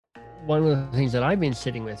one of the things that I've been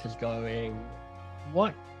sitting with is going,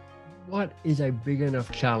 what what is a big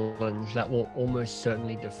enough challenge that will almost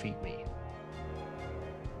certainly defeat me?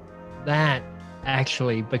 That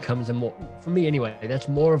actually becomes a more, for me anyway, that's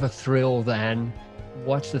more of a thrill than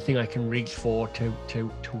what's the thing I can reach for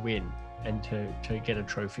to win and to get a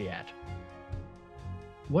trophy at.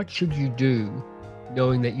 What should you do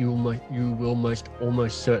knowing that you will most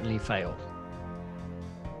almost certainly fail?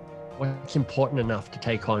 What's important enough to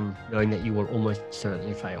take on knowing that you will almost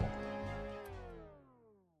certainly fail?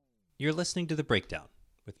 You're listening to The Breakdown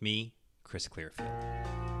with me, Chris Clearfield.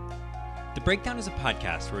 The Breakdown is a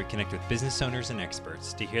podcast where we connect with business owners and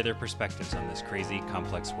experts to hear their perspectives on this crazy,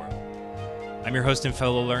 complex world. I'm your host and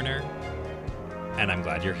fellow learner, and I'm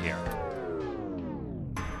glad you're here.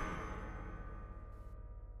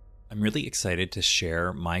 I'm really excited to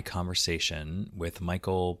share my conversation with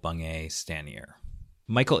Michael Bungay Stanier.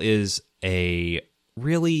 Michael is a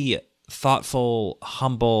really thoughtful,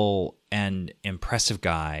 humble, and impressive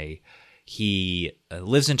guy. He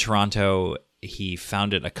lives in Toronto. He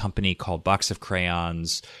founded a company called Box of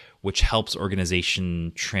Crayons, which helps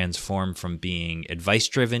organizations transform from being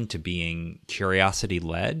advice-driven to being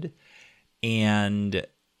curiosity-led. And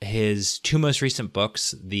his two most recent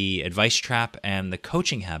books, The Advice Trap and The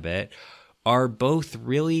Coaching Habit, are both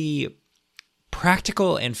really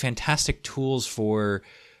practical and fantastic tools for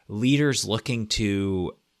leaders looking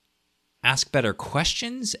to ask better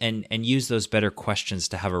questions and use those better questions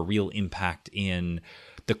to have a real impact in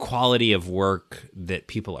the quality of work that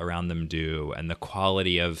people around them do and the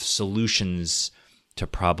quality of solutions to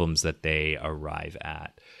problems that they arrive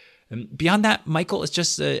at. And beyond that, Michael is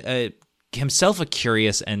just himself a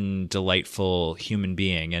curious and delightful human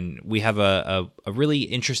being. And we have a really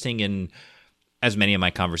interesting and, as many of my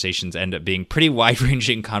conversations end up being, pretty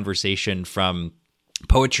wide-ranging conversation from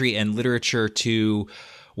poetry and literature to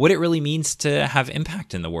what it really means to have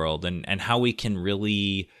impact in the world and how we can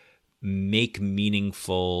really make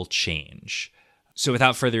meaningful change. So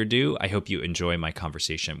without further ado, I hope you enjoy my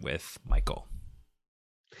conversation with Michael.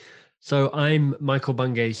 So I'm Michael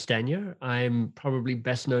Bungay Stanier. I'm probably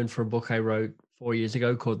best known for a book I wrote 4 years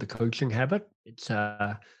ago called The Coaching Habit. It's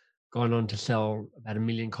gone on to sell about 1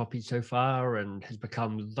 million copies so far and has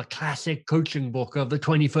become the classic coaching book of the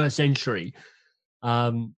 21st century.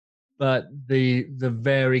 But the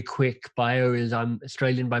very quick bio is I'm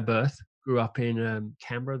Australian by birth, grew up in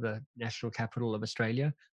Canberra, the national capital of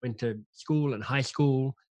Australia, went to school and high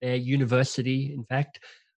school there, university, in fact,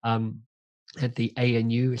 at the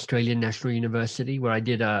ANU, Australian National University, where I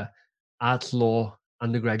did a arts law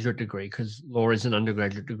undergraduate degree because law is an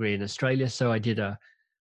undergraduate degree in Australia. So I did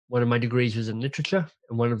one of my degrees was in literature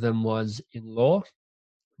and one of them was in law.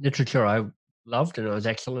 Literature I loved and I was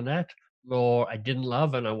excellent at. Law I didn't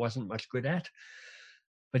love and I wasn't much good at.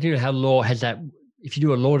 But you know how law has that, if you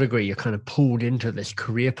do a law degree, you're kind of pulled into this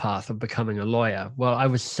career path of becoming a lawyer. Well, I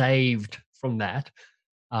was saved from that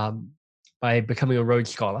by becoming a Rhodes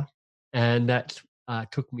Scholar. And that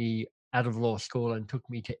took me out of law school and took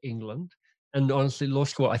me to England. And honestly,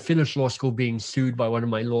 I finished law school being sued by one of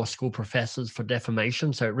my law school professors for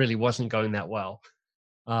defamation. So it really wasn't going that well.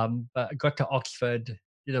 But I got to Oxford,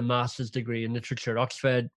 did a master's degree in literature at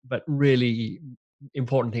Oxford. But really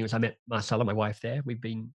important thing was I met Marcella, my wife there. We've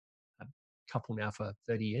been a couple now for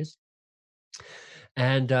 30 years.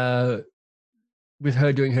 And with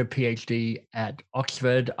her doing her PhD at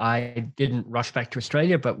Oxford, I didn't rush back to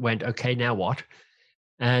Australia, but went, okay, now what?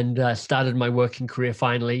 And started my working career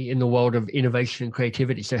finally in the world of innovation and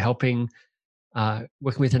creativity. So working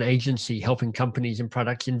with an agency, helping companies and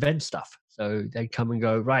products invent stuff. So they'd come and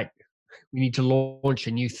go, right, we need to launch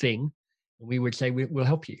a new thing. And we would say, we'll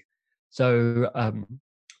help you. So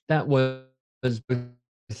that was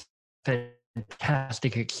a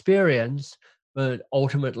fantastic experience, but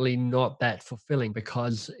ultimately not that fulfilling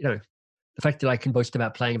because, the fact that I can boast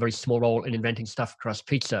about playing a very small role in inventing stuff across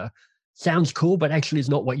pizza sounds cool, but actually is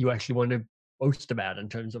not what you actually want to boast about in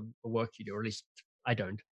terms of the work you do, or at least I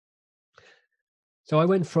don't. So I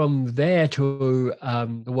went from there to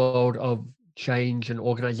the world of change and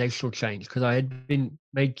organizational change because I had been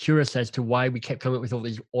made curious as to why we kept coming up with all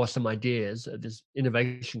these awesome ideas at this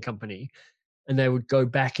innovation company, and they would go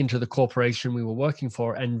back into the corporation we were working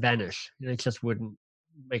for and vanish. It just wouldn't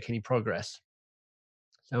make any progress.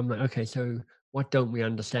 So I'm like, okay, so what don't we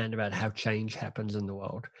understand about how change happens in the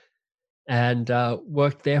world? And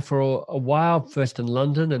worked there for a while, first in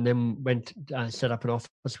London, and then went set up an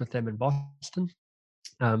office with them in Boston.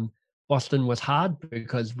 Boston was hard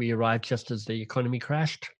because we arrived just as the economy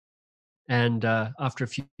crashed. And after a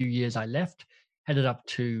few years, I left, headed up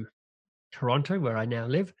to Toronto, where I now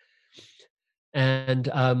live. And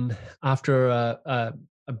after a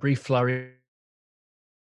brief flurry,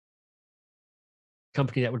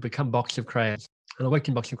 company that would become Box of Crayons, and I worked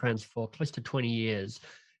in Box of Crayons for close to 20 years.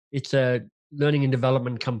 It's a learning and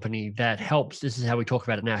development company that helps. This is how we talk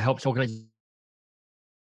about it now. Helps organize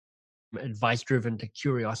advice driven to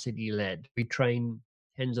curiosity led. We train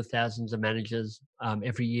tens of thousands of managers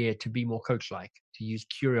every year to be more coach like, to use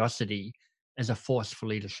curiosity as a force for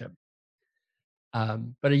leadership.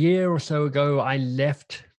 But a year or so ago, I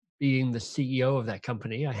left being the CEO of that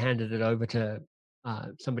company. I handed it over to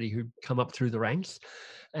somebody who'd come up through the ranks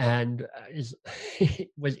and is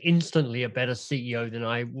was instantly a better CEO than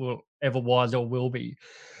I will ever was or will be.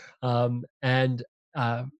 And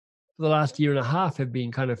for the last year and a half, have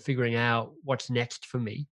been kind of figuring out what's next for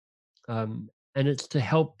me. And it's to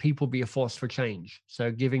help people be a force for change.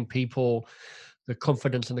 So giving people the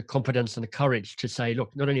confidence and the competence and the courage to say,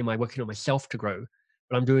 look, not only am I working on myself to grow,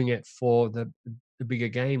 but I'm doing it for the bigger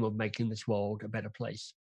game of making this world a better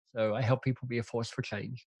place. So I help people be a force for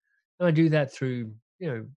change. And I do that through,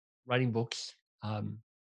 writing books, um,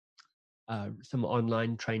 some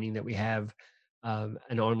online training that we have,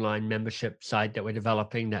 an online membership site that we're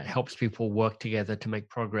developing that helps people work together to make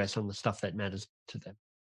progress on the stuff that matters to them.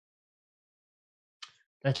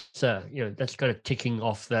 That's that's kind of ticking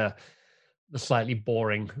off the slightly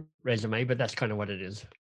boring resume, but that's kind of what it is.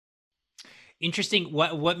 Interesting.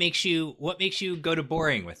 What makes you go to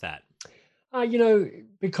boring with that?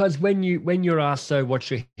 Because when you're asked, so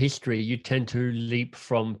what's your history, you tend to leap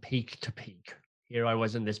from peak to peak. Here I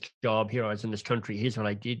was in this job. Here I was in this country. Here's what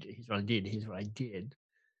I did. Here's what I did. Here's what I did.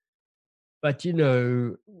 But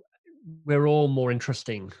we're all more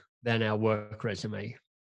interesting than our work resume,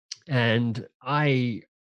 and I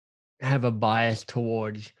have a bias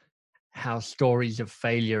towards how stories of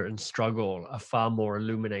failure and struggle are far more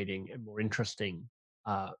illuminating and more interesting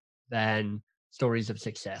uh, than stories of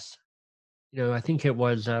success. I think it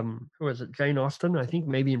was who was it? Jane Austen. I think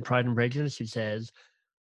maybe in Pride and Prejudice, who says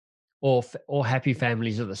all happy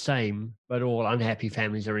families are the same, but all unhappy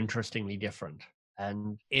families are interestingly different.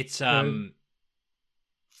 And It's you know,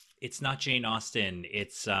 it's not Jane Austen.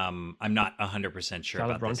 It's I'm not 100% sure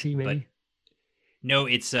Charlotte about this, Bronte, but maybe no,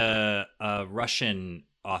 it's a Russian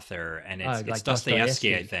author, and it's like Dostoevsky, I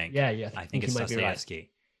Dostoevsky. think. Yeah, yeah. I I think think you it's might be right.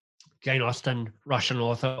 Dostoevsky. Jane Austen, Russian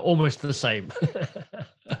author, almost the same.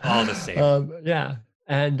 All the same. Yeah,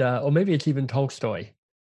 and or maybe it's even Tolstoy,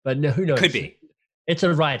 but no, who Could knows? be. It's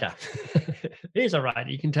a writer. He's a writer.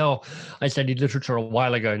 You can tell I studied literature a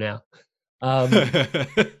while ago now. Um,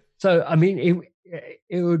 so, I mean,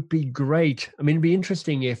 it would be great. I mean, it'd be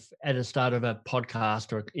interesting if at the start of a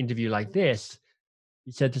podcast or interview like this,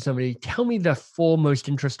 you said to somebody, "Tell me the four most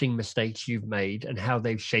interesting mistakes you've made and how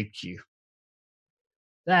they've shaped you."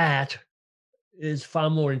 That is far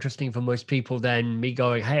more interesting for most people than me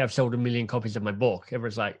going, "Hey, I've sold 1 million copies of my book."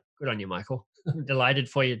 Everyone's like, "Good on you, Michael. Delighted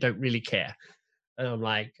for you. Don't really care." And I'm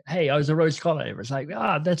like, "Hey, I was a Rhodes Scholar." Everyone's like,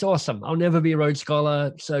 "Ah, that's awesome. I'll never be a Rhodes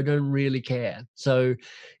Scholar, so don't really care." So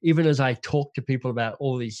even as I talk to people about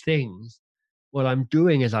all these things, what I'm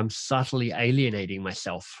doing is I'm subtly alienating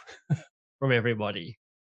myself from everybody.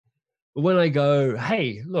 But when I go,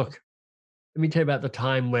 "Hey, look, let me tell you about the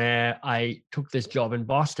time where I took this job in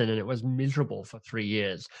Boston and it was miserable for 3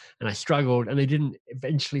 years and I struggled and they didn't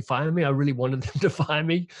eventually fire me. I really wanted them to fire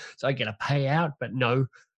me. So I get a payout, but no,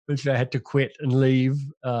 eventually I had to quit and leave.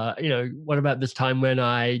 What about this time when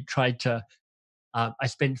I tried to, I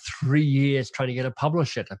spent 3 years trying to get a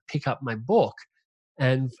publisher to pick up my book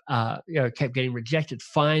and, kept getting rejected.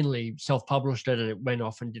 Finally self-published it and it went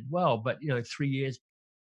off and did well. But, 3 years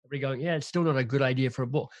everybody going, yeah, it's still not a good idea for a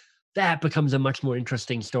book. That becomes a much more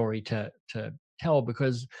interesting story to tell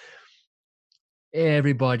because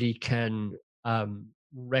everybody can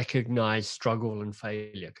recognize struggle and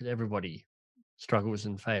failure because everybody struggles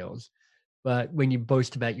and fails. But when you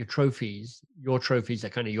boast about your trophies are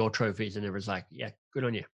kind of your trophies, and everyone's like, "Yeah, good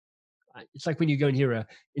on you." It's like when you go and hear a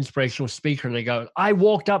inspirational speaker and they go, "I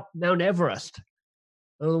walked up Mount Everest."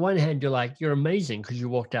 On the one hand, you're like, you're amazing because you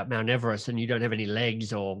walked up Mount Everest and you don't have any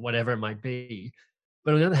legs or whatever it might be.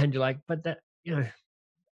 But on the other hand, you're like, but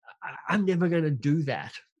I'm never going to do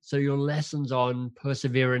that. So your lessons on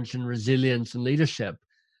perseverance and resilience and leadership,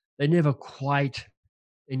 they never quite,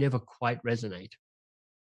 they never quite resonate.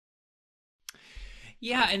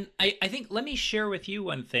 Yeah, and I think let me share with you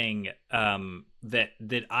one thing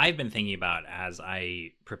that I've been thinking about as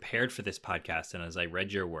I prepared for this podcast and as I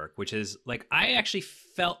read your work, which is like I actually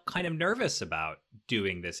felt kind of nervous about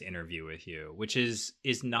doing this interview with you, which is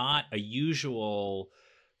not a usual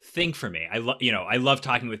thing for me. I love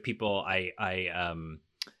talking with people. And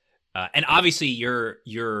obviously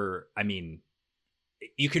you're I mean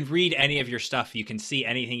you can read any of your stuff. You can see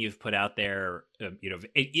anything you've put out there.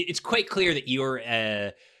 It's quite clear that you're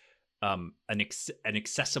an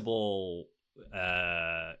accessible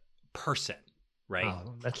person, right?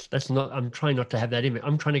 Oh, that's not. I'm trying not to have that image.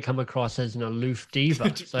 I'm trying to come across as an aloof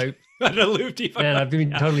diva. So, An aloof diva. man, I've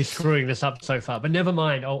been totally screwing this up so far. But never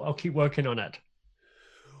mind. I'll keep working on it.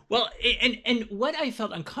 Well, and what I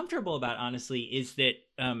felt uncomfortable about, honestly, is that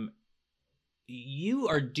you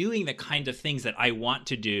are doing the kind of things that I want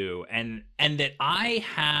to do, and that I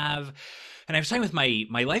have. And I was talking with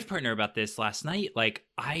my life partner about this last night. Like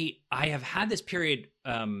I have had this period.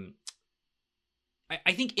 I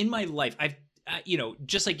think in my life, I've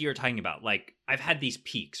just like you were talking about, like I've had these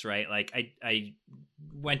peaks, right? Like I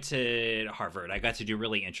went to Harvard. I got to do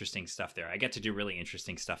really interesting stuff there. I got to do really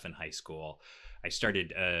interesting stuff in high school. I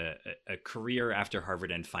started a career after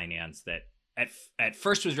Harvard in finance that at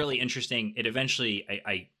first was really interesting. It eventually,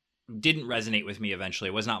 I didn't resonate with me eventually.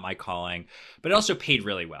 It was not my calling, but it also paid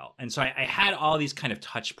really well. And so I had all these kind of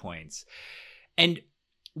touch points. And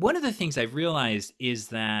one of the things I've realized is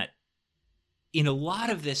that in a lot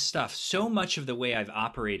of this stuff, so much of the way I've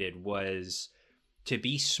operated was to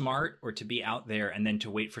be smart or to be out there, and then to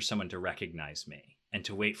wait for someone to recognize me, and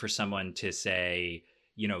to wait for someone to say,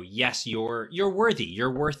 yes, you're worthy,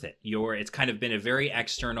 you're worth it. It's kind of been a very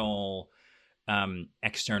external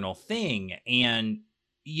thing. And,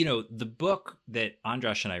 the book that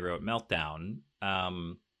Andras and I wrote, Meltdown,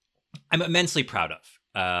 I'm immensely proud of.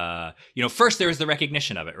 First there was the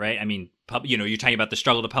recognition of it, right? I mean, you're talking about the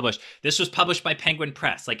struggle to publish. This was published by Penguin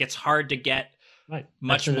Press. Like, it's hard to get right.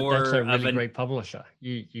 That's a really great publisher.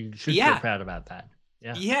 You should feel proud about that.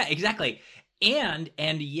 Yeah, exactly. And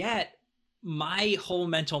yet my whole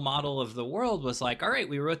mental model of the world was like, all right,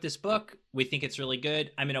 we wrote this book. We think it's really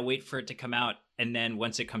good. I'm going to wait for it to come out. And then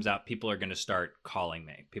once it comes out, people are going to start calling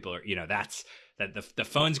me. People are, the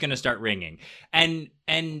phone's going to start ringing. And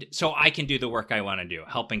so I can do the work I want to do,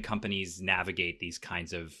 helping companies navigate these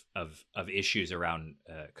kinds of issues around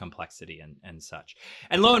complexity and such.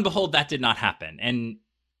 And lo and behold, that did not happen. And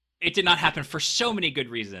it did not happen for so many good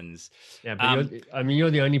reasons. Yeah, but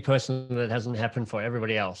you're the only person that hasn't happened for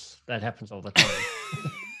everybody else. That happens all the time.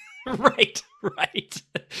 Right.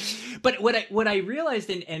 But what I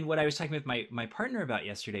realized, and what I was talking with my partner about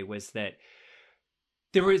yesterday, was that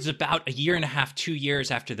there was about a year and a half, 2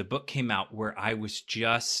 years after the book came out, where I was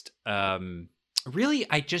just really,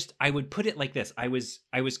 I would put it like this. I was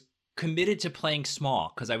committed to playing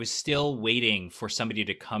small, because I was still waiting for somebody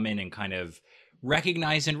to come in and kind of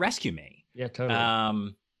recognize and rescue me. Yeah,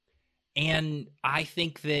 totally. And I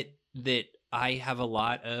think that I have a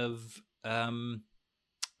lot of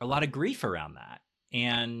grief around that.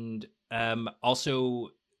 And also,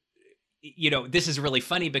 this is really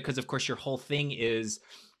funny, because of course your whole thing is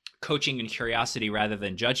coaching and curiosity rather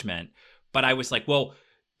than judgment. But I was like, well,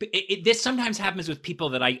 this sometimes happens with people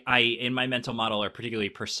that I in my mental model are particularly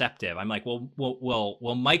perceptive. I'm like,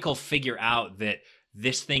 will Michael figure out that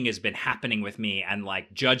this thing has been happening with me and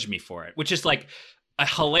like judge me for it, which is like a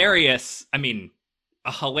hilarious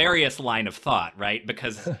line of thought, right?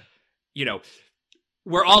 Because,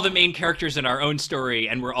 we're all the main characters in our own story,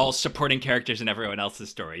 and we're all supporting characters in everyone else's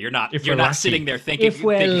story. You're not sitting there thinking, if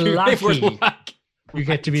we're lucky, you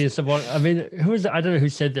get to be someone. I mean, I don't know who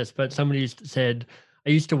said this, but somebody said, I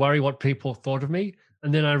used to worry what people thought of me,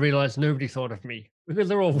 and then I realized nobody thought of me, because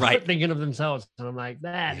they're all thinking of themselves. And I'm like,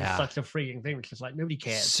 that is such a freeing thing. It's just like, nobody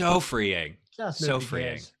cares. So freeing. So freeing.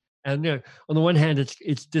 Cares. And on the one hand,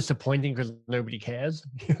 it's disappointing because nobody cares.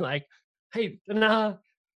 You're like, hey, nah,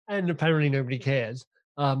 and apparently nobody cares.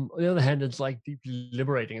 On the other hand, it's like deeply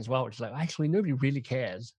liberating as well. It's like, actually, nobody really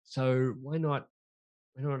cares. So why not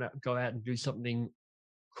go out and do something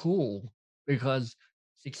cool? Because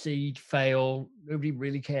succeed, fail, nobody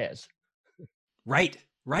really cares. Right,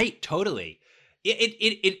 totally.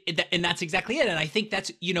 And that's exactly it. And I think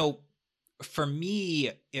that's, for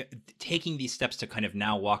me, taking these steps to kind of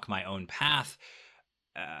now walk my own path,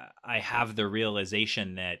 I have the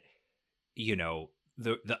realization that,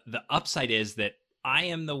 the upside is that I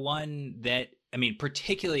am the one that, I mean,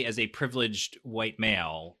 particularly as a privileged white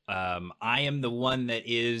male, I am the one that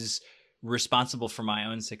is responsible for my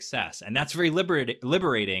own success. And that's very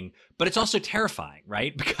liberating, but it's also terrifying,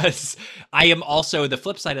 right? Because I am also, the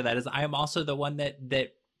flip side of that is I am also the one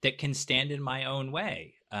that can stand in my own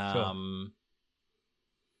way. Sure.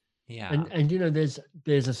 Yeah. And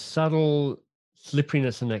there's a subtle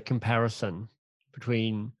slipperiness in that comparison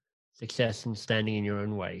between success and standing in your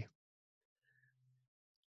own way.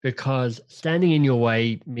 Because standing in your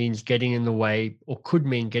way means getting in the way, or could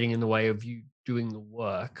mean getting in the way of you doing the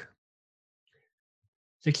work.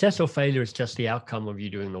 success or failure is just the outcome of you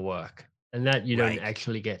doing the work, and that you don't Right.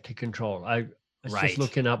 actually get to control. I was just Right.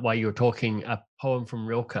 looking up while you were talking a poem from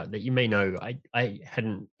Rilke that you may know. I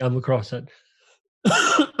hadn't come across it,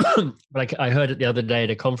 but I heard it the other day at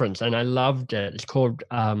a conference, and I loved it. It's called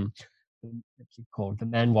what's it called? The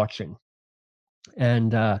Man Watching,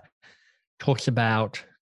 and talks about.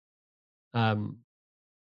 Um,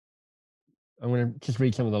 I'm going to just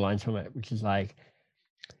read some of the lines from it, which is like,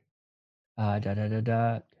 da, da, da,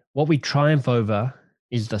 da. What we triumph over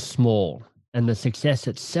is the small, and the success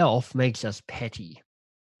itself makes us petty.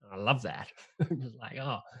 I love that. It's like,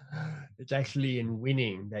 oh, it's actually in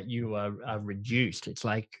winning that you are reduced. It's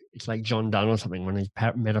like John Donne or something, one of these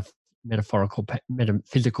metaphorical,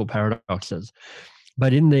 metaphysical paradoxes.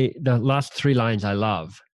 But in the last three lines, I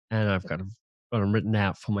love, and got them written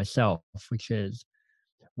out for myself, which is,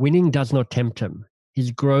 winning does not tempt him. His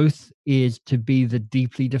growth is to be the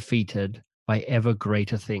deeply defeated by ever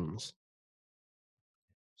greater things.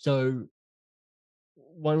 So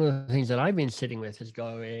one of the things that I've been sitting with is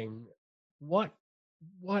going, what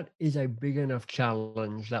what is a big enough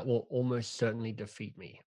challenge that will almost certainly defeat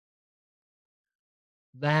me?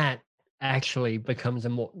 That actually becomes a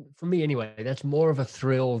more, for me anyway, that's more of a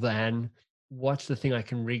thrill than what's the thing I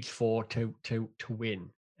can reach for to win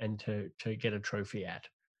and to get a trophy at.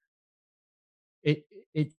 It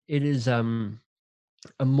is a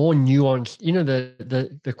more nuanced,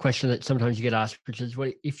 the question that sometimes you get asked, which is,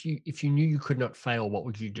 well, if you knew you could not fail, what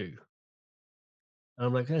would you do? And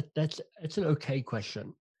I'm like, that's an okay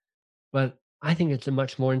question, but I think it's a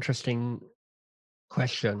much more interesting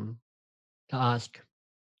question to ask.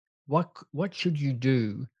 What should you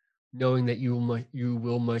do, knowing that you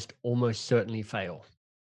will most almost certainly fail?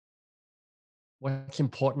 What's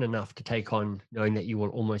important enough to take on, knowing that you will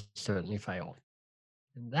almost certainly fail?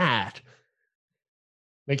 And that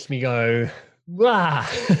makes me go, "Wah!"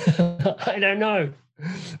 I don't know.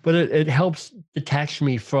 But it helps detach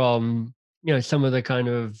me from, some of the kind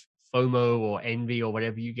of FOMO or envy or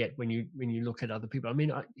whatever you get when you look at other people. I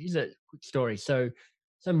mean, here's a quick story. So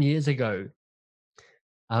some years ago,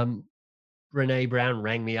 um, Brene Brown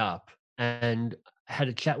rang me up and had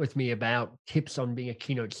a chat with me about tips on being a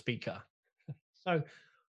keynote speaker. So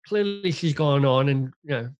clearly she's gone on and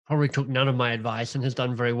probably took none of my advice and has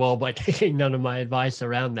done very well by taking none of my advice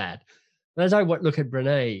around that. But as I look at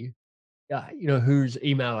Brene, whose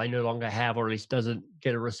email I no longer have, or at least doesn't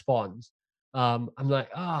get a response, I'm like,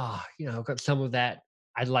 I've got some of that.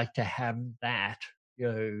 I'd like to have that,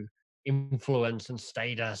 influence and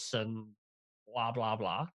status and blah blah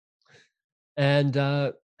blah. And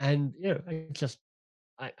I just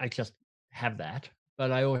have that,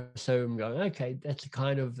 but I also am going, okay, that's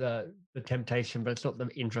kind of the temptation, but it's not the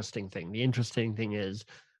interesting thing. The interesting thing is,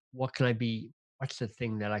 what can I be? What's the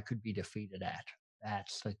thing that I could be defeated at?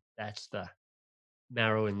 That's the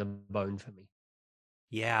marrow in the bone for me.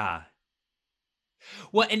 Yeah.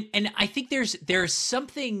 Well, and I think there's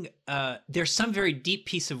something there's some very deep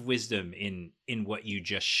piece of wisdom in what you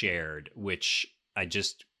just shared, which I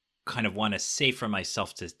just kind of want to say for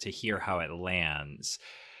myself to hear how it lands,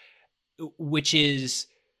 which is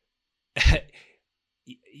I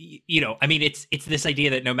mean, it's this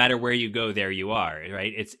idea that no matter where you go, there you are,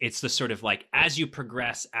 right? It's the sort of like, as you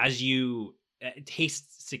progress, as you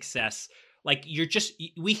taste success, like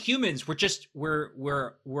we humans, we're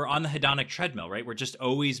on the hedonic treadmill, right? We're just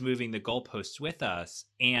always moving the goalposts with us.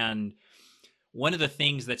 And one of the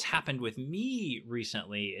things that's happened with me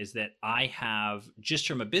recently is that I have, just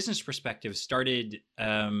from a business perspective, started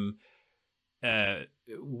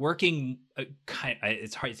working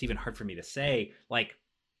it's even hard for me to say, like,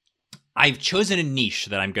 I've chosen a niche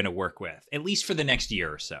that I'm going to work with, at least for the next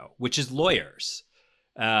year or so, which is lawyers.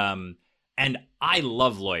 And I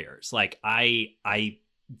love lawyers. Like, I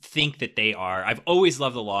think that I've always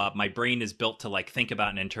loved the law. My brain is built to like think about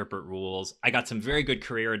and interpret rules. I got some very good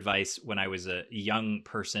career advice when I was a young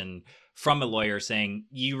person from a lawyer saying,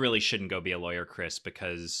 you really shouldn't go be a lawyer, Chris,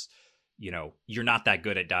 because you're not that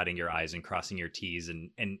good at dotting your I's and crossing your T's. And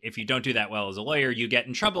if you don't do that well as a lawyer, you get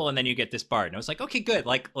in trouble and then you get disbarred. And I was like, okay, good.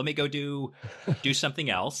 Like, let me go do something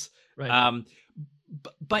else. Right.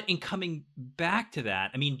 But in coming back to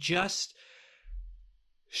that, I mean, just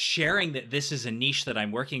sharing that this is a niche that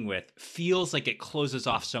I'm working with feels like it closes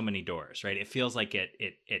off so many doors, right? It feels like it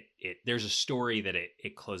there's a story that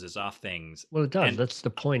it closes off things. Well, it does. And That's the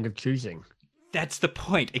point of choosing. that's the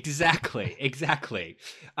point. Exactly. Exactly.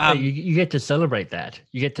 Yeah, you get to celebrate that.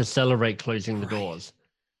 You get to celebrate closing the Right. doors.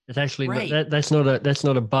 It's actually Right. that's not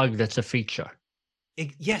a bug. That's a feature.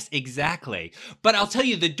 Yes, exactly. But I'll tell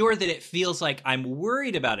you, the door that it feels like I'm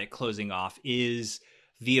worried about it closing off is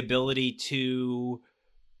the ability to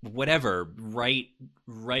whatever, write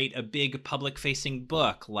a big public facing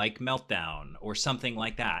book like Meltdown or something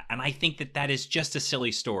like that. And I think that that is just a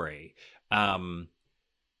silly story. Um,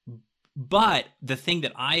 but the thing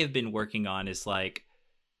that I have been working on is like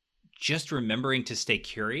just remembering to stay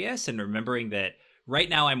curious and remembering that right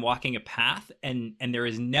now I'm walking a path, and there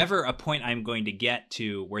is never a point I'm going to get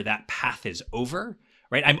to where that path is over,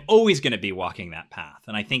 right? I'm always going to be walking that path.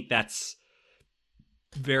 And I think that's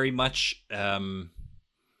very much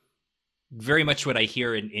very much what I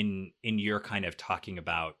hear in your kind of talking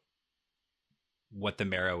about what the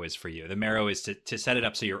marrow is for you. The marrow is to set it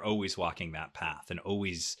up so you're always walking that path and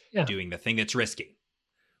always Yeah. doing the thing that's risky.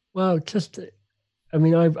 Well, just I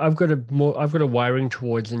mean, I've got a wiring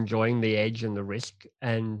towards enjoying the edge and the risk,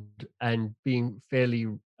 and being fairly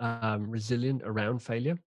resilient around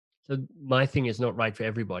failure. So my thing is not right for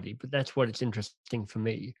everybody, but that's what it's interesting for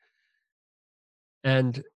me.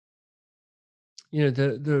 And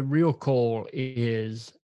the real call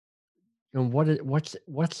is,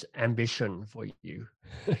 what's ambition for you?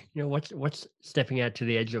 What's stepping out to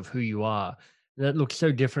the edge of who you are. And that looks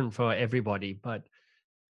so different for everybody, but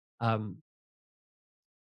um,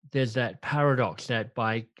 there's that paradox that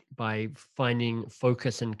by finding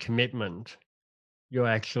focus and commitment, you're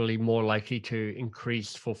actually more likely to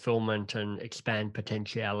increase fulfillment and expand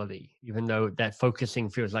potentiality, even though that focusing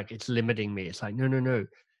feels like it's limiting me. It's like, no, no, no.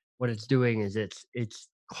 What it's doing is it's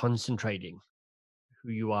concentrating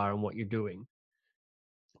who you are and what you're doing.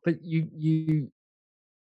 But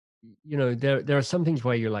there are some things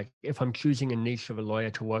where you're like, if I'm choosing a niche of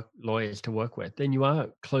lawyers to work with, then you are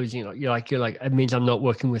closing. You're like, it means I'm not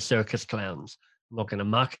working with circus clowns. I'm not going to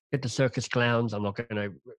market to circus clowns. I'm not going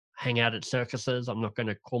to hang out at circuses. I'm not going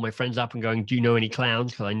to call my friends up and going, do you know any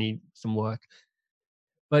clowns? Because I need some work.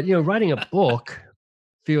 But writing a book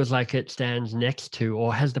feels like it stands next to,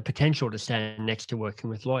 or has the potential to stand next to, working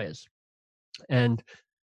with lawyers. And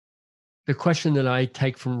the question that I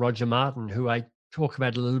take from Roger Martin, who I talk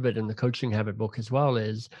about a little bit in the Coaching Habit book as well,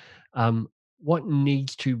 is um, what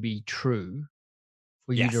needs to be true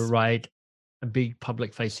for you to Yes. write a big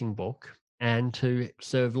public facing book and to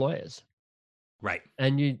serve lawyers. Right.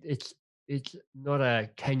 And it's not a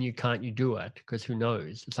can you, can't you do it, because who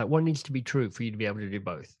knows? It's like, what needs to be true for you to be able to do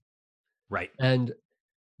both? Right. And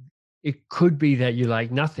it could be that you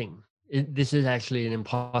like nothing. This is actually an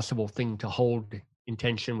impossible thing to hold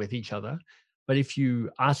intention with each other. But if you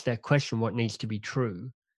ask that question, what needs to be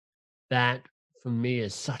true, that for me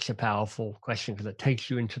is such a powerful question, because it takes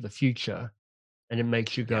you into the future and it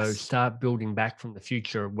makes you go Yes. start building back from the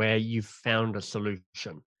future where you've found a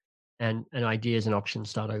solution, and ideas and options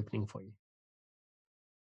start opening for you.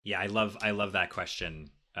 Yeah, I love that question.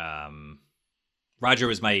 Roger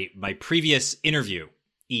was my previous interviewee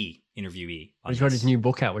on He's got his this. new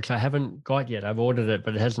book out, which I haven't got yet. I've ordered it,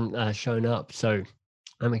 but it hasn't shown up. So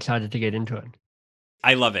I'm excited to get into it.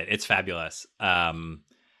 I love it. It's fabulous.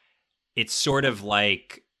 It's sort of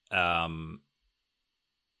like, I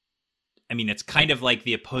mean, it's kind of like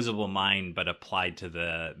the opposable mind, but applied to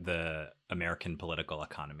the American political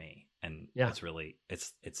economy, and Yeah.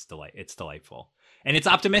 it's delightful, and it's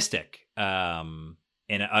optimistic, and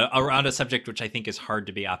around a subject which I think is hard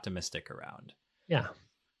to be optimistic around. Yeah.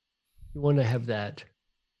 You want to have that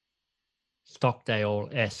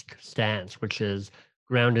Stockdale-esque stance, which is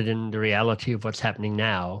grounded in the reality of what's happening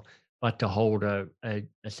now, but to hold a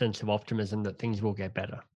sense of optimism that things will get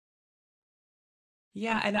better.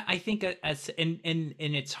 Yeah, and I think as and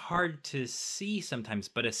it's hard to see sometimes,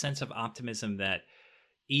 but a sense of optimism that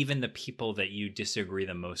even the people that you disagree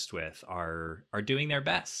the most with are doing their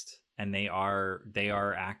best, and they are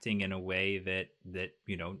acting in a way that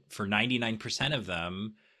for 99% of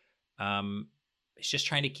them, it's just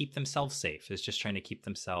trying to keep themselves safe. It's just trying to keep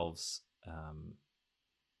themselves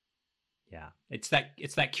yeah, it's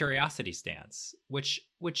that curiosity stance, which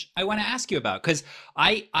I want to ask you about, because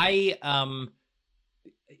I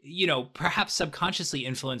perhaps subconsciously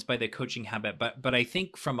influenced by the coaching habit, but I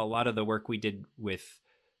think from a lot of the work we did with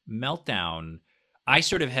Meltdown, I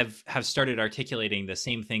sort of have started articulating the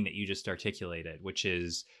same thing that you just articulated, which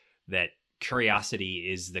is that curiosity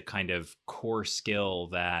is the kind of core skill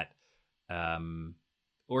that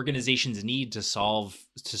organizations need to solve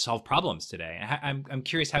problems today. I'm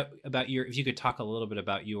curious if you could talk a little bit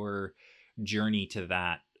about your journey to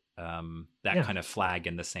that Yeah. kind of flag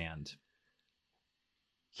in the sand.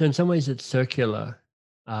 So in some ways, it's circular.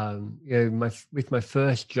 With my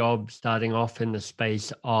first job starting off in the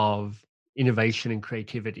space of innovation and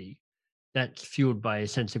creativity, that's fueled by a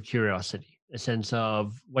sense of curiosity, a sense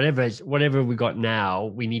of whatever we got now,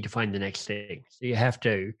 we need to find the next thing. So you have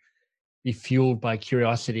to be fueled by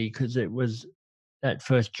curiosity, because it was that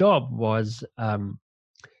first job was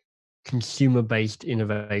consumer-based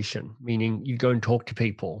innovation, meaning you go and talk to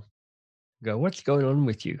people, go, "What's going on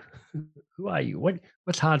with you? Who are you?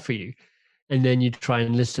 What's hard for you?" And then you try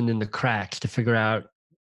and listen in the cracks to figure out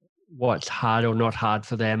what's hard or not hard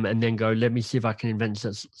for them, and then go, "Let me see if I can invent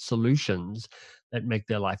solutions that make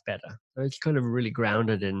their life better." So it's kind of really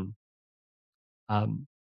grounded in um,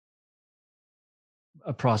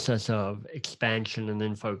 a process of expansion and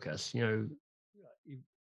then focus. E-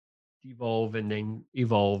 evolve and then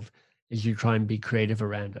evolve as you try and be creative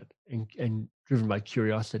around it and driven by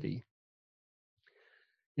curiosity.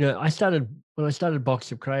 I started when I started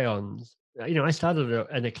Box of Crayons. I started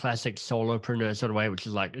in a classic solopreneur sort of way, which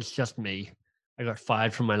is like it's just me. I got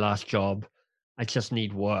fired from my last job. I just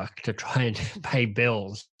need work to try and pay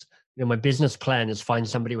bills. My business plan is find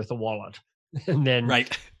somebody with a wallet, and then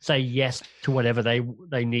Right. say yes to whatever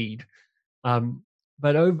they need. Um,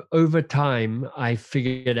 but over time, I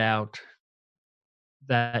figured out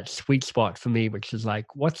that sweet spot for me, which is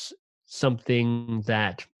like, what's something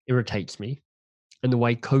that irritates me, and the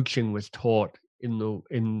way coaching was taught in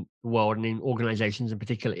the world and in organizations in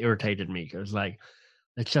particular irritated me. It was like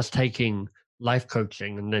it's just taking life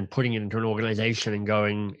coaching and then putting it into an organization and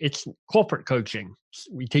going, it's corporate coaching.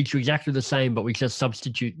 We teach you exactly the same, but we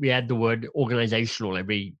add the word organizational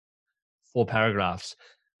every 4 paragraphs.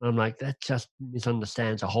 And I'm like, that just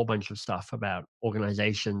misunderstands a whole bunch of stuff about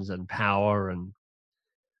organizations and power and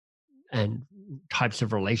types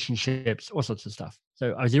of relationships, all sorts of stuff.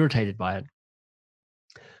 So I was irritated by it.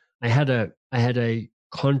 I had a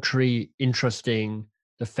contrary, interesting,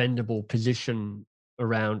 defendable position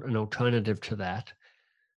around an alternative to that,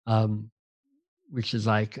 um, which is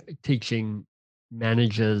like teaching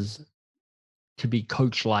managers to be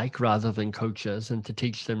coach-like rather than coaches, and to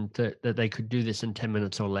teach them that they could do this in 10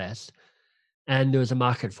 minutes or less. And there was a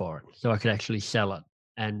market for it, so I could actually sell it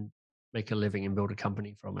and make a living and build a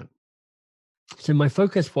company from it. So my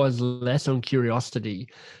focus was less on curiosity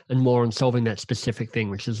and more on solving that specific thing,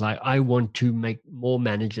 which is like, I want to make more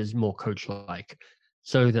managers more coach like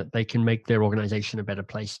so that they can make their organization a better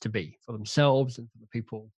place to be for themselves and for the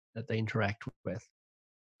people that they interact with.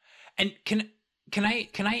 And can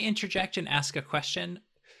I interject and ask a question?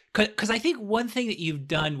 Because I think one thing that you've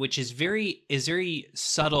done, which is very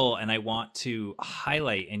subtle, and I want to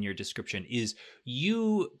highlight in your description, is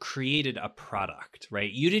you created a product,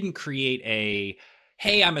 right? You didn't create a,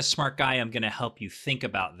 hey, I'm a smart guy, I'm going to help you think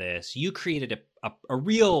about this. You created a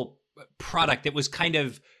real product that was kind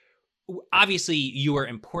of, obviously you were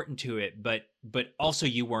important to it, but also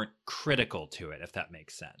you weren't critical to it, if that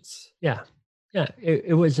makes sense. Yeah. Yeah.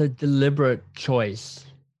 It was a deliberate choice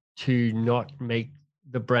to not make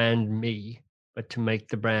the brand me, but to make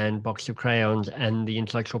the brand Box of Crayons and the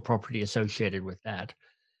intellectual property associated with that.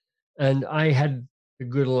 And I had the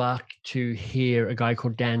good luck to hear a guy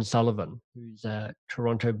called Dan Sullivan, who's a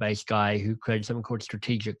Toronto-based guy who created something called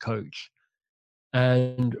Strategic Coach.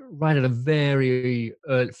 And right at the very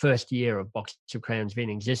first year of Box of Crayons being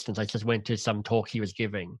in existence, I just went to some talk he was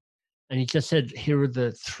giving, and he just said, "Here are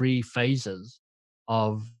the 3 phases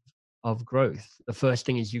of growth. The first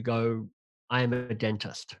thing is you go, I am a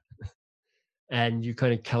dentist, and you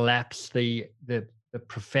kind of collapse the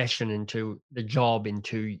profession into the job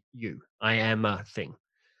into you. I am a thing.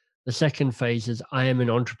 The second phase is I am an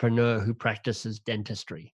entrepreneur who practices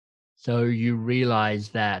dentistry. So you realize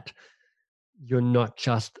that you're not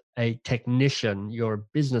just a technician, you're a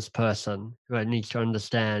business person who needs to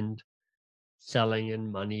understand selling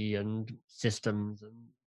and money and systems and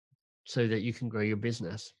so that you can grow your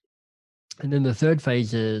business. And then the third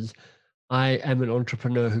phase is I am an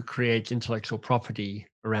entrepreneur who creates intellectual property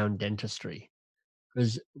around dentistry.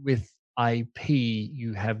 Because with IP,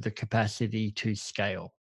 you have the capacity to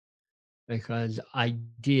scale because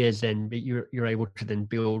ideas then you're able to then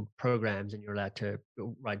build programs and you're allowed to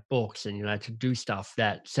write books and you're allowed to do stuff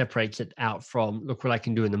that separates it out from look what I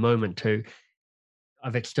can do in the moment to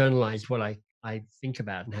I've externalized what I think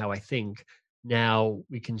about and how I think. Now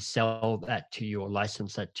we can sell that to you or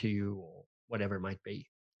license that to you or whatever it might be.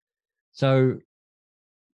 So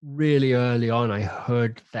really early on, I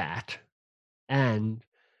heard that, and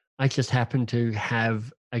I just happened to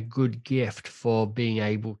have a good gift for being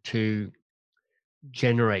able to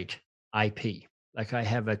generate IP. Like I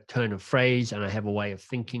have a turn of phrase and I have a way of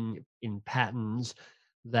thinking in patterns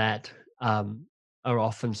that are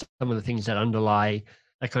often some of the things that underlie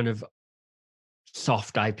a kind of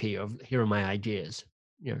soft IP of here are my ideas,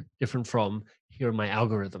 different from here are my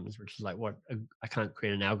algorithms, which is like I can't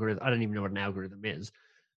create an algorithm. I don't even know what an algorithm is,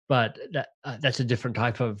 but that's a different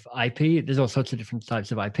type of IP. There's all sorts of different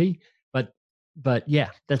types of IP, but yeah,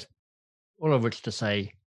 that's all of which to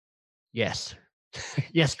say, yes.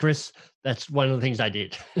 Yes, Chris, that's one of the things I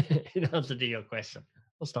did in answer to your question.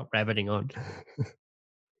 I'll stop rabbiting on.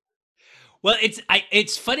 Well,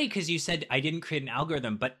 it's funny because you said I didn't create an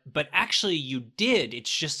algorithm, but actually you did. It's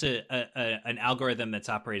just an algorithm that's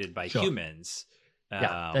operated by Sure. humans.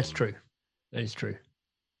 Yeah, that's true. That is true.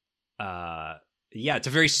 Yeah, it's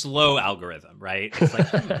a very slow algorithm, right? It's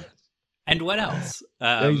like, and what else?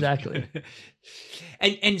 Exactly.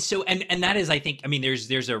 And that is, I think, I mean,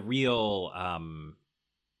 there's a real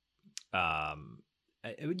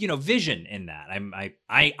vision in that.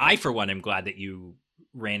 I for one am glad that you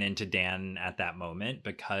ran into Dan at that moment,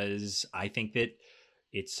 because I think that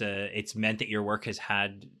it's meant that your work has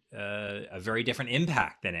had a very different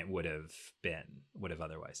impact than it would have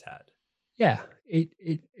otherwise had. Yeah,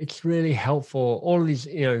 it's really helpful. All of these,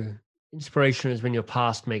 inspiration is when your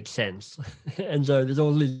past makes sense. And so there's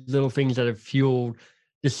all these little things that have fueled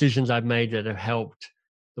decisions I've made that have helped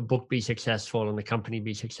the book be successful and the company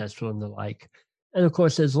be successful and the like. And of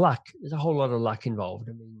course, there's luck. There's a whole lot of luck involved.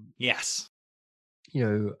 I mean, Yes.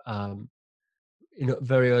 In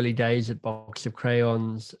very early days at Box of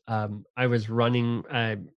Crayons, I was running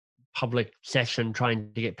a public session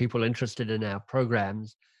trying to get people interested in our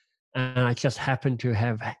programs. And I just happened to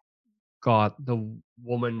have got the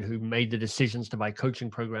woman who made the decisions to buy coaching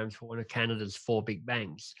programs for one of Canada's 4 big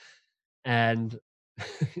banks. And,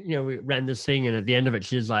 we ran this thing. And at the end of it,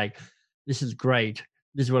 she's like, this is great.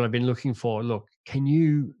 This is what I've been looking for. Look, can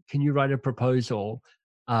you write a proposal?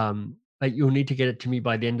 But you'll need to get it to me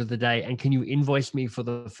by the end of the day. And can you invoice me for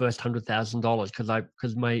the first $100,000?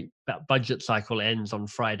 Because my budget cycle ends on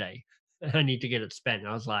Friday. And I need to get it spent. And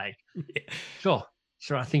I was like, sure,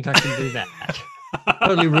 I think I can do that.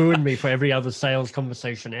 Totally ruined me for every other sales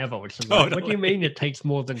conversation ever, which is like, what do you mean it takes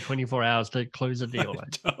more than 24 hours to close a deal?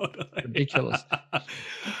 Totally. Ridiculous.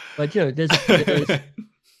 But,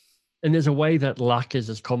 there's a way that luck is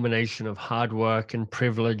this combination of hard work and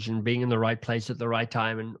privilege and being in the right place at the right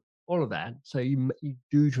time and all of that. So you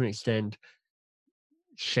do, to an extent,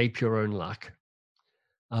 shape your own luck.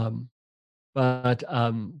 But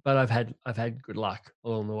I've had good luck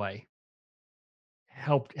along the way.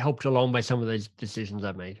 Helped along by some of those decisions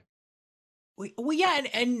I've made. Well, yeah,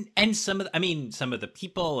 and some of the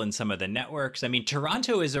people and some of the networks. I mean,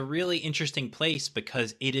 Toronto is a really interesting place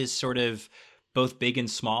because it is sort of both big and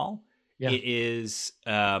small. Yeah. It is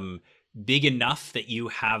big enough that you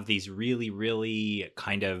have these really, really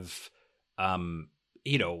kind of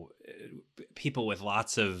people with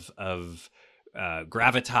lots of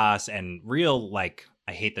gravitas and real, like,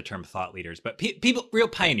 I hate the term thought leaders, but people, real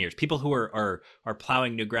pioneers, people who are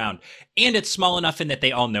plowing new ground. And it's small enough in that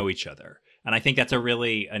they all know each other. And I think that's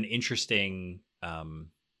an interesting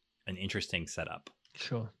setup.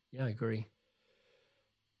 Sure. Yeah, I agree.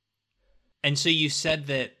 And so you said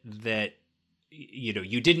that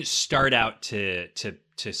you didn't start out to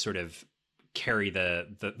sort of carry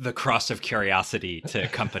the cross of curiosity to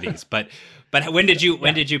companies, but when did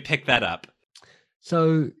you pick that up?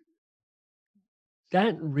 So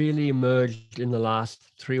that really emerged in the last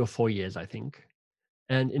 3 or 4 years, I think.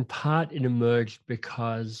 And in part, it emerged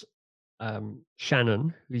because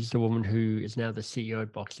Shannon, who's the woman who is now the CEO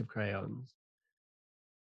at Box of Crayons,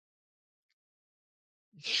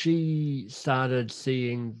 she started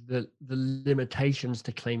seeing the limitations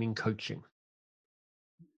to claiming coaching.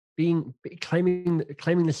 Claiming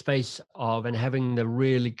the space of and having the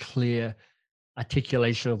really clear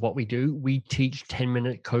articulation of what we do. We teach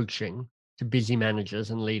 10-minute coaching to busy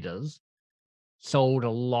managers and leaders. Sold a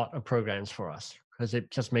lot of programs for us because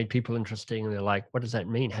it just made people interesting. And they're like, what does that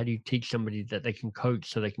mean? How do you teach somebody that they can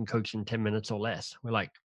coach so they can coach in 10 minutes or less? We're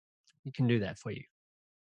like, we can do that for you.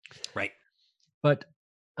 Right. But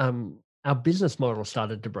our business model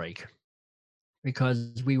started to break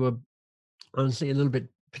because we were honestly a little bit,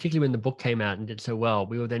 particularly when the book came out and did so well,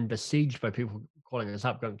 we were then besieged by people calling us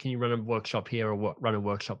up going, can you run a workshop here or run a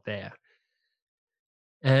workshop there?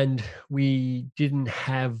 And we didn't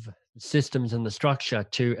have the systems and the structure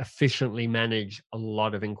to efficiently manage a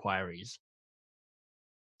lot of inquiries.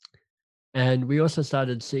 And we also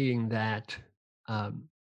started seeing that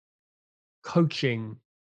coaching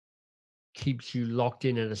keeps you locked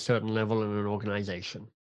in at a certain level in an organization.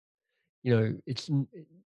 It's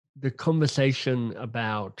the conversation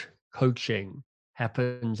about coaching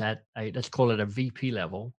happens at let's call it a VP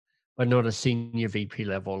level, but not a senior VP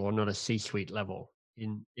level or not a C-suite level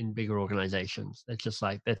in bigger organizations. That's just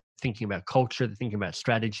like they're thinking about culture, they're thinking about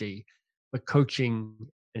strategy, but coaching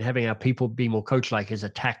and having our people be more coach-like is a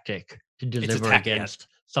tactic to deliver against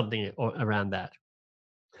something around that.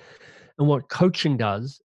 And what coaching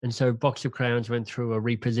does And so Box of Crayons went through a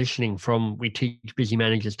repositioning from we teach busy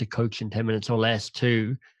managers to coach in 10 minutes or less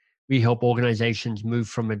to we help organizations move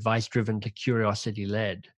from advice driven to curiosity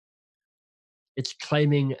led. It's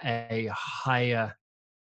claiming a higher,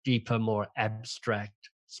 deeper, more abstract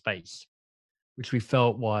space, which we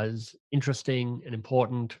felt was interesting and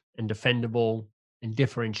important and defendable and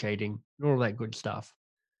differentiating and all that good stuff.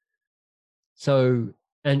 So,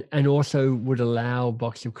 and also would allow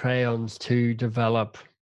Box of Crayons to develop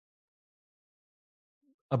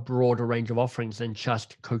a broader range of offerings than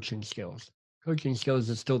just coaching skills. Coaching skills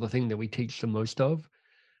is still the thing that we teach the most of,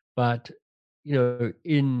 but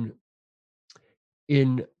in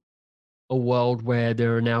a world where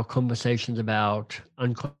there are now conversations about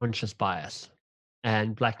unconscious bias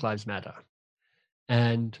and Black Lives Matter,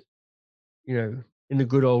 and in the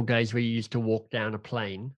good old days where you used to walk down a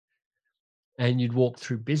plane and you'd walk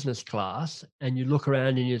through business class and you look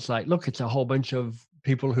around and it's like, look, it's a whole bunch of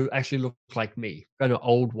people who actually look like me, kind of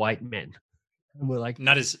old white men. And we're like,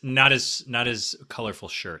 not as colorful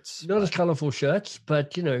shirts. not as colorful shirts,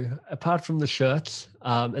 but apart from the shirts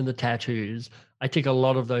and the tattoos, I tick a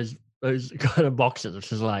lot of those kind of boxes,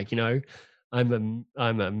 which is like, I'm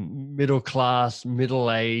a middle class,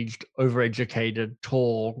 middle aged, overeducated,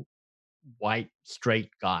 tall, white,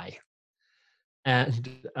 straight guy, and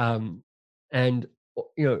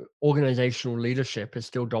organizational leadership is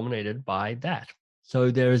still dominated by that. So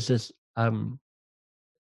there is this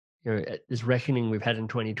this reckoning we've had in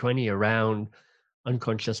 2020 around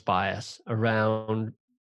unconscious bias, around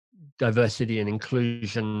diversity and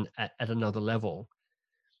inclusion at another level.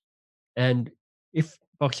 And if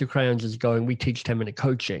Box of Crayons is going, we teach 10-minute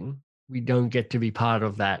coaching, we don't get to be part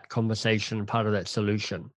of that conversation and part of that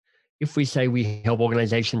solution. If we say we help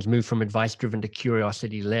organizations move from advice driven to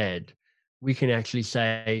curiosity led, we can actually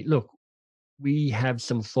say, look, we have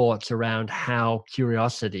some thoughts around how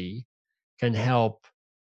curiosity can help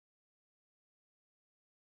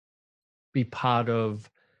be part of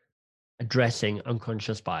addressing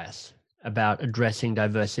unconscious bias, about addressing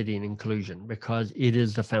diversity and inclusion, because it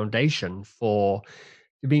is the foundation for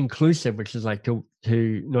to be inclusive, which is like to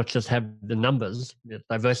not just have the numbers,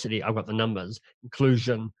 diversity, I've got the numbers,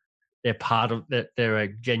 inclusion, they're a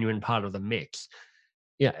genuine part of the mix.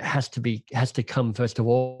 Yeah, it has to come first of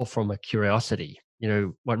all from a curiosity.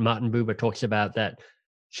 What Martin Buber talks about, that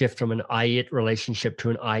shift from an I-it relationship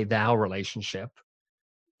to an I-thou relationship.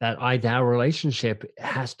 That I-thou relationship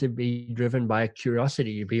has to be driven by a curiosity.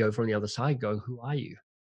 You'd be over on the other side going, who are you?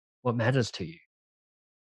 What matters to you?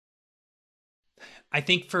 I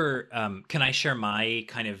think can I share my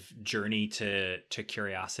kind of journey to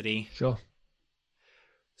curiosity? Sure.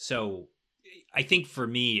 So I think for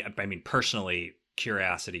me, I mean, personally,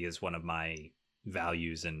 curiosity is one of my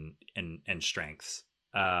values and strengths.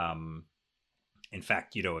 In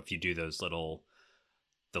fact, if you do the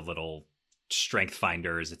little strength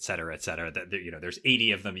finders, et cetera, that there's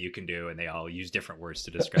 80 of them you can do, and they all use different words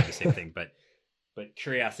to describe the same thing. But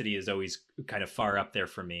curiosity is always kind of far up there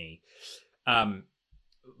for me.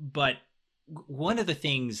 But one of the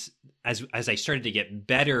things, as I started to get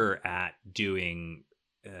better at doing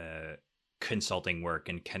consulting work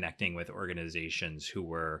and connecting with organizations who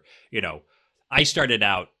were, I started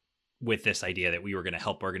out with this idea that we were going to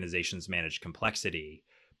help organizations manage complexity,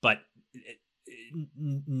 but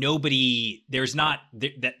there's not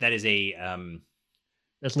that is a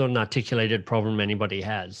that's not an articulated problem anybody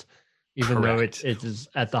has, even correct. though it is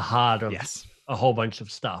at the heart of yes. a whole bunch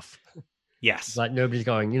of stuff. Yes. It's like nobody's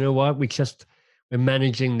going, you know what, we're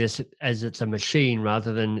managing this as it's a machine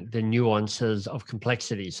rather than the nuances of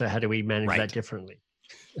complexity. So how do we manage that differently?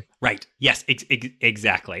 Right. Yes,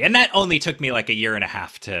 exactly. And that only took me like a year and a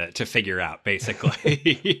half to figure out,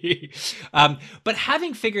 basically. But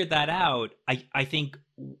having figured that out, I think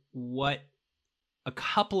what a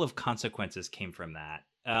couple of consequences came from that.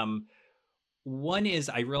 One is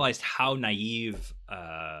I realized how naive.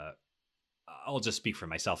 I'll just speak for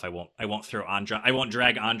myself. I won't throw I won't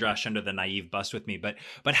drag Andras under the naive bus with me. But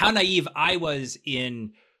how naive I was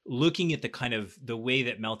in looking at the way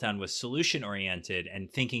that Meltdown was solution oriented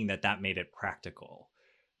and thinking that made it practical.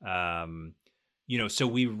 So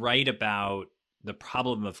we write about the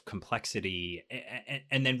problem of complexity,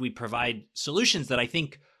 and then we provide solutions that I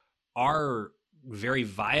think are very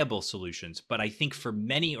viable solutions. But I think for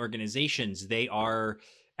many organizations, they are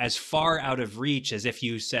as far out of reach as if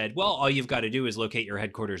you said, well, all you've got to do is locate your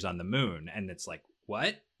headquarters on the moon. And it's like,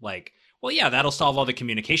 what? Like, well, yeah, that'll solve all the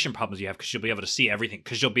communication problems you have because you'll be able to see everything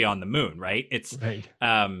because you'll be on the moon, right? It's right.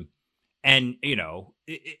 And,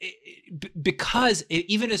 because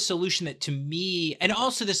even a solution that to me, and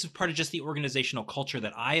also this is part of just the organizational culture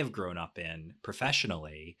that I have grown up in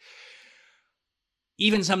professionally,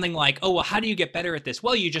 even something like, oh, well, how do you get better at this?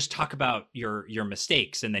 Well, you just talk about your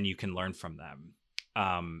mistakes and then you can learn from them.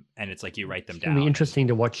 And it's like you write them It's going to be down. And interesting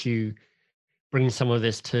to watch you bring some of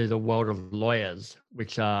this to the world of lawyers,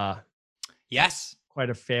 which are yes, quite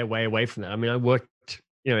a fair way away from that. I mean, I worked,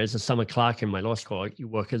 as a summer clerk in my law school. You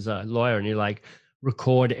work as a lawyer, and you like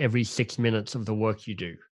record every 6 minutes of the work you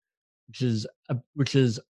do, which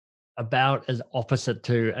is about as opposite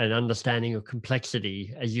to an understanding of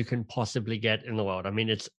complexity as you can possibly get in the world. I mean,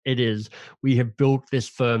 it is. We have built this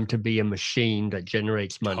firm to be a machine that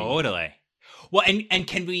generates money. totally. Well, and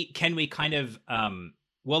can we kind of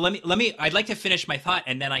well, let me I'd like to finish my thought,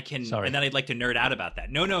 and then Sorry. I'd like to nerd out about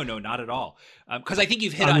that. No, not at all. Because I think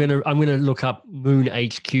you've hit I'm on. gonna I'm gonna look up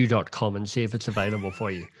moonhq.com and see if it's available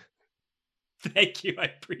for you. Thank you. I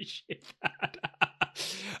appreciate that.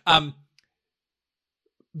 um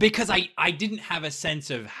because I didn't have a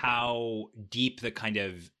sense of how deep the kind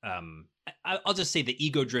of I'll just say the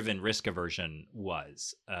ego-driven risk aversion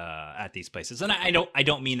was at these places, and I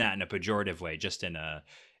don't mean that in a pejorative way, just in a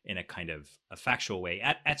kind of a factual way.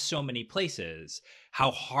 At so many places,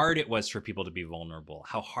 how hard it was for people to be vulnerable,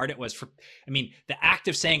 how hard it was for. I mean, the act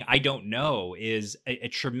of saying "I don't know" is a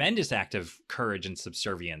tremendous act of courage and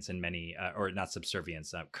subservience in many, or not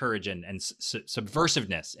subservience, courage and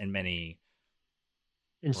subversiveness in many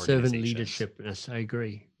In servant organizations. leadership, yes, I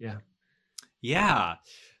agree. Yeah. Yeah.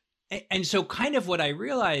 And so kind of what I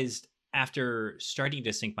realized after starting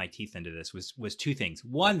to sink my teeth into this was two things.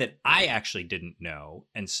 One, that I actually didn't know.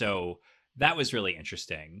 And so that was really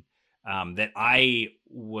interesting. That I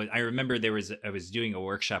remember I was doing a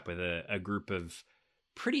workshop with a group of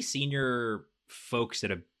pretty senior folks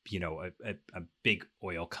at a big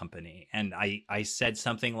oil company. And I said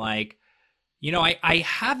something like, I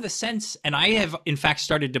have the sense, and I have in fact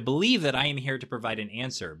started to believe that I am here to provide an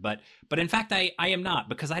answer, but in fact I am not,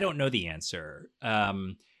 because I don't know the answer.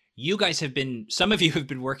 You guys some of you have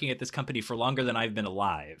been working at this company for longer than I've been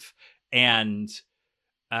alive, and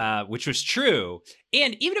which was true.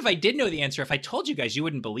 And even if I did know the answer, if I told you guys, you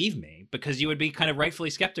wouldn't believe me, because you would be kind of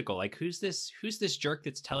rightfully skeptical. Like, who's this jerk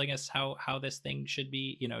that's telling us how this thing should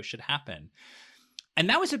be, should happen? And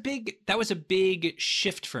that was a big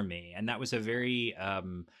shift for me, and that was a very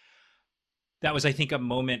that was, I think, a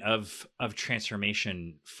moment of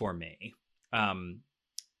transformation for me. um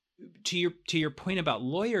to your point about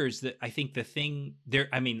lawyers, that I think the thing there,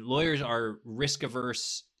 I mean, lawyers are risk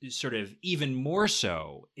averse, sort of even more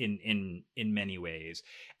so in many ways.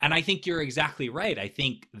 And I think you're exactly right. I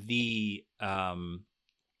think the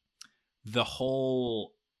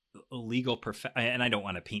whole legal profession, and I don't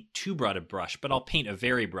want to paint too broad a brush, but I'll paint a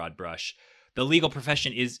very broad brush. The legal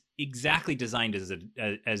profession is exactly designed as a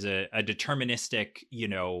deterministic,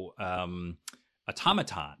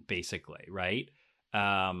 automaton, basically, right?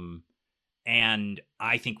 Um, and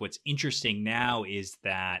I think what's interesting now is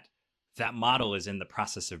that that model is in the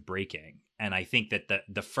process of breaking, and I think that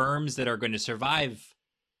the firms that are going to survive,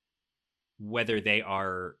 whether they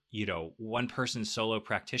are, one person solo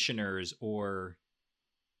practitioners or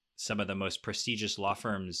some of the most prestigious law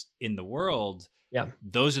firms in the world, Yeah.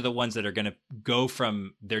 those are the ones that are going to go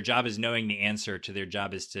from their job is knowing the answer to their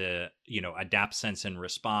job is to, adapt, sense, and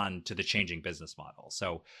respond to the changing business model.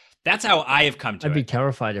 So that's how I have come to I'd be it.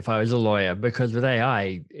 terrified if I was a lawyer, because with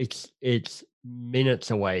AI, it's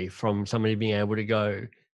minutes away from somebody being able to go,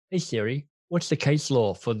 "Hey Siri, what's the case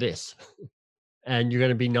law for this?" And you're going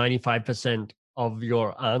to be 95% of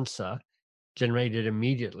your answer generated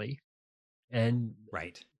immediately. And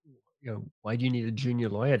Right. why do you need a junior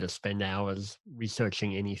lawyer to spend hours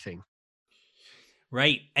researching anything?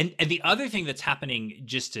 Right. And the other thing that's happening,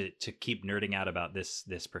 just to keep nerding out about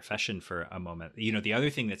this profession for a moment, the other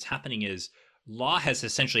thing that's happening is law has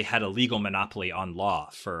essentially had a legal monopoly on law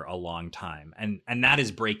for a long time. And that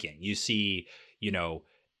is breaking. You see,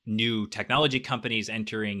 new technology companies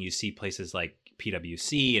entering, you see places like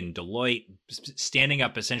PwC and Deloitte standing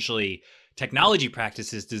up essentially technology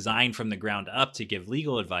practices designed from the ground up to give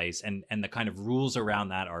legal advice, and the kind of rules around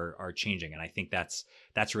that are changing. And I think that's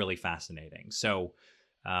really fascinating. So,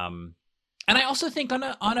 and I also think on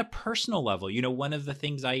a personal level, one of the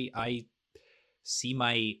things I see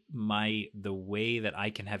the way that I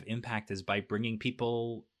can have impact is by bringing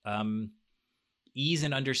people ease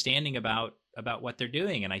and understanding about what they're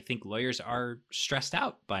doing. And I think lawyers are stressed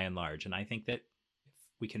out by and large, and I think that if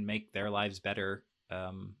we can make their lives better,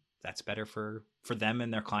 that's better for them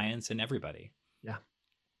and their clients and everybody. Yeah.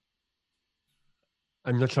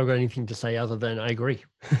 I'm not sure I've got anything to say other than I agree.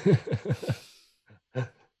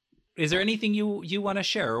 Is there anything you want to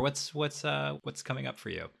share, or what's coming up for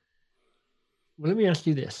you? Well, let me ask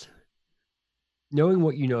you this. Knowing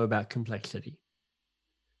what you know about complexity,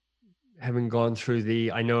 having gone through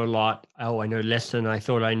the I know a lot, oh, I know less than I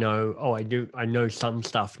thought I know, oh, I know some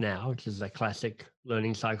stuff now, which is a classic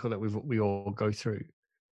learning cycle that we all go through.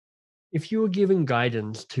 If you were giving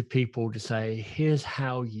guidance to people to say, here's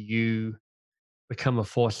how you become a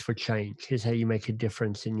force for change, here's how you make a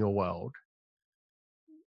difference in your world,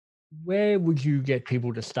 where would you get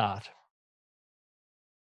people to start?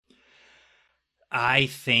 I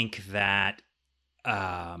think that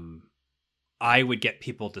I would get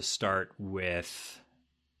people to start with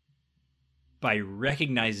by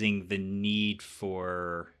recognizing the need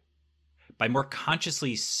for by more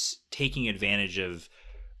consciously taking advantage of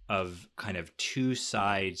kind of two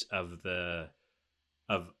sides of the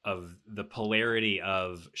polarity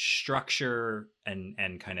of structure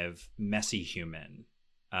and kind of messy human.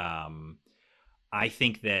 Um, I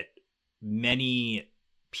think that many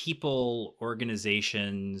people,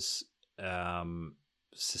 organizations,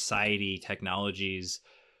 society, technologies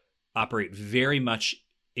operate very much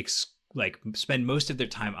like spend most of their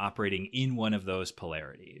time operating in one of those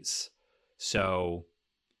polarities. So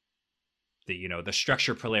the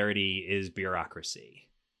structure polarity is bureaucracy.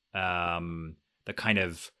 The kind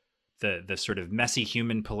of the sort of messy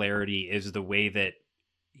human polarity is the way that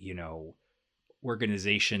you know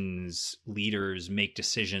organizations leaders make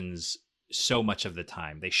decisions so much of the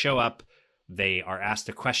time. They show up, they are asked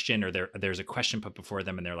a question, or there's a question put before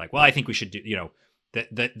them, and they're like, well, I think we should do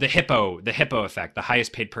the hippo effect, the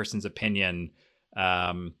highest paid person's opinion.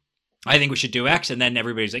 I think we should do X, and then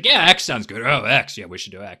everybody's like, yeah, X sounds good. Oh, X, yeah, we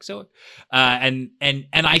should do X. So and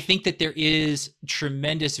I think that there is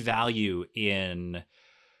tremendous value in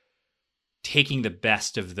taking the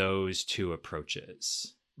best of those two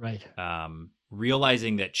approaches. Right.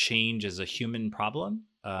 Realizing that change is a human problem.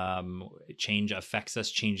 Change affects us.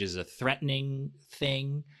 Change is a threatening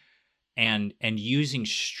thing, and using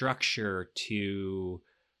structure to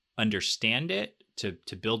understand it,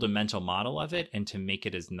 to build a mental model of it, and to make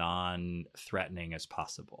it as non-threatening as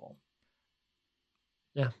possible.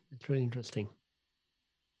 Yeah, it's really interesting.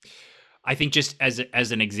 I think just as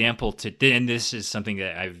an example and this is something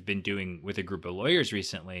that I've been doing with a group of lawyers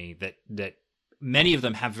recently, that many of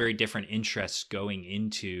them have very different interests going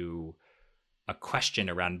into a question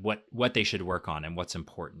around what they should work on and what's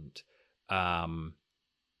important,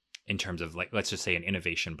 in terms of, like, let's just say an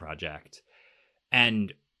innovation project.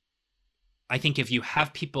 And I think if you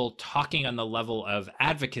have people talking on the level of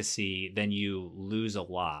advocacy, then you lose a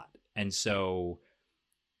lot. And so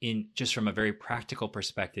in just from a very practical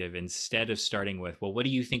perspective, instead of starting with, well, what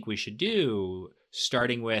do you think we should do?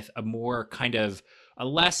 Starting with a more kind of a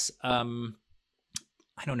less,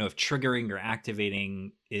 I don't know if triggering or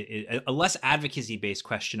activating, a less advocacy based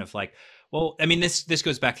question of like, well, I mean, this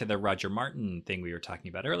goes back to the Roger Martin thing we were talking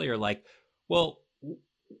about earlier. Like, well,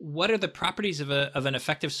 what are the properties of an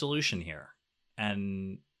effective solution here?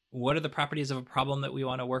 And what are the properties of a problem that we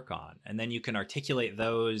want to work on? And then you can articulate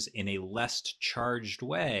those in a less charged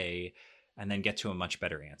way and then get to a much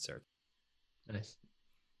better answer. Nice.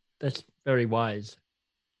 That's very wise.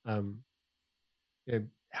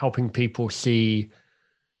 Helping people see,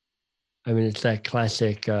 I mean, it's that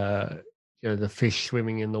classic, the fish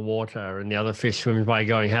swimming in the water and the other fish swims by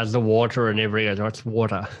going, how's the water? And everybody goes, oh, it's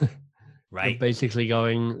water. Right. Basically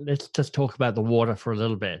going, let's just talk about the water for a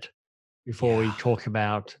little bit before we talk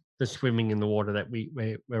about the swimming in the water that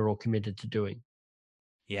we're all committed to doing.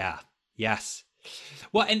 Yeah. Yes.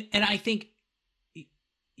 Well, and I think,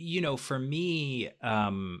 for me,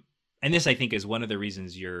 and this I think is one of the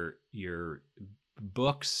reasons your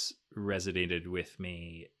books resonated with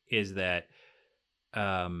me, is that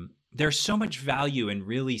there's so much value in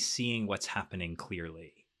really seeing what's happening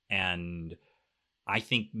clearly. And I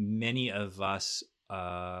think many of us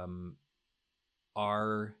are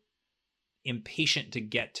impatient to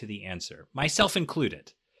get to the answer, myself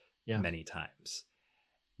included, many times.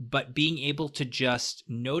 But being able to just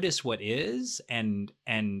notice what is and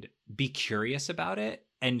be curious about it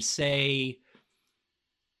and say,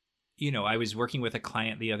 I was working with a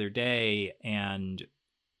client the other day, and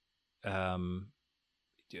I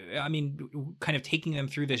mean, kind of taking them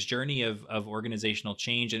through this journey of organizational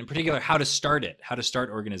change, and in particular, how to start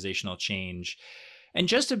organizational change, and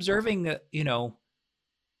just observing that,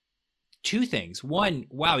 two things. One,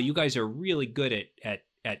 wow, you guys are really good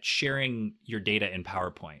at sharing your data in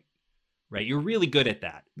PowerPoint, right? You're really good at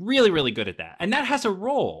that, really, really good at that. And that has a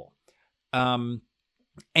role. And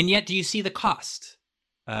yet, do you see the cost?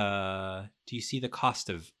 Do Do you see the cost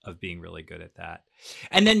of being really good at that?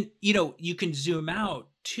 And then, you can zoom out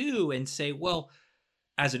too and say, well,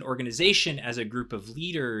 as an organization, as a group of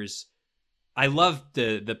leaders, I love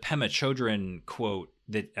the Pema Chodron quote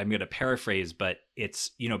that I'm going to paraphrase, but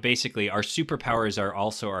it's, basically our superpowers are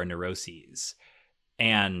also our neuroses.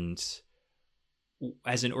 And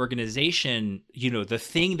as an organization, the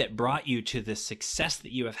thing that brought you to the success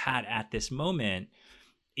that you have had at this moment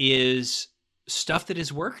is stuff that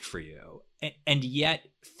has worked for you. And yet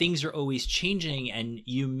things are always changing and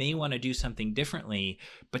you may want to do something differently,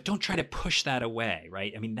 but don't try to push that away,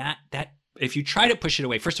 right? I mean, that if you try to push it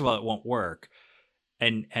away, first of all, it won't work.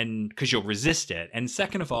 And because you'll resist it. And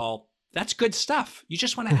second of all, that's good stuff. You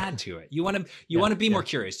just want to add to it. You want to be more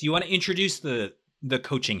curious. You want to introduce the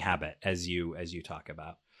coaching habit as you talk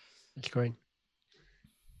about. That's great.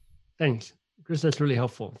 Thanks, Chris. That's really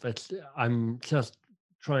helpful. I'm just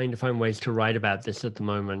trying to find ways to write about this at the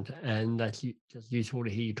moment, and that's just useful to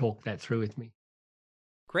hear you talk that through with me.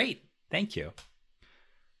 Great. Thank you.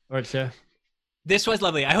 All right, sir. This was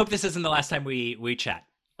lovely. I hope this isn't the last time we chat.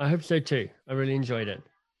 I hope so too. I really enjoyed it.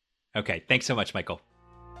 Okay. Thanks so much, Michael.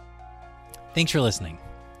 Thanks for listening.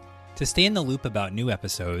 To stay in the loop about new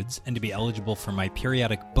episodes and to be eligible for my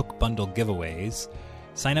periodic book bundle giveaways,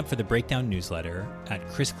 sign up for the Breakdown newsletter at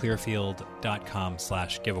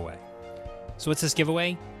chrisclearfield.com/giveaway. So what's this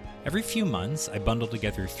giveaway? Every few months, I bundle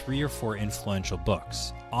together 3 or 4 influential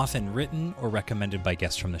books, often written or recommended by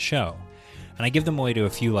guests from the show, and I give them away to a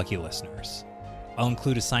few lucky listeners. I'll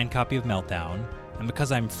include a signed copy of Meltdown, and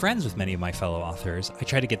because I'm friends with many of my fellow authors, I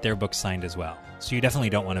try to get their books signed as well, so you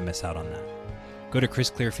definitely don't want to miss out on that. Go to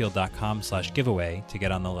chrisclearfield.com/giveaway to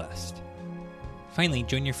get on the list. Finally,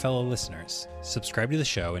 join your fellow listeners, subscribe to the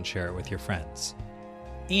show, and share it with your friends.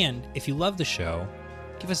 And if you love the show,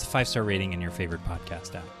 give us a 5-star rating in your favorite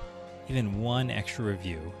podcast app. Even one extra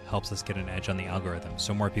review helps us get an edge on the algorithm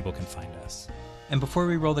so more people can find us. And before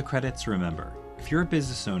we roll the credits, remember, if you're a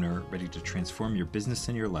business owner ready to transform your business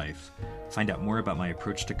and your life, find out more about my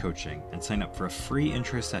approach to coaching and sign up for a free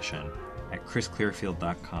intro session at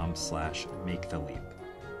chrisclearfield.com/maketheleap.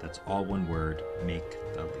 That's all one word, make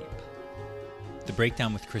the leap. The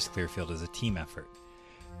Breakdown with Chris Clearfield is a team effort.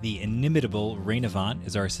 The inimitable Rain Avant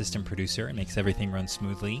is our assistant producer and makes everything run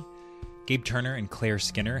smoothly. Gabe Turner and Claire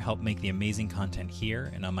Skinner help make the amazing content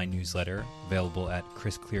here and on my newsletter, available at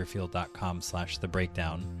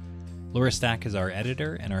chrisclearfield.com/thebreakdown. Laura Stack is our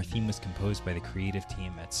editor, and our theme was composed by the creative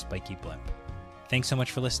team at Spiky Blimp. Thanks so much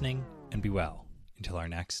for listening, and be well until our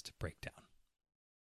next Breakdown.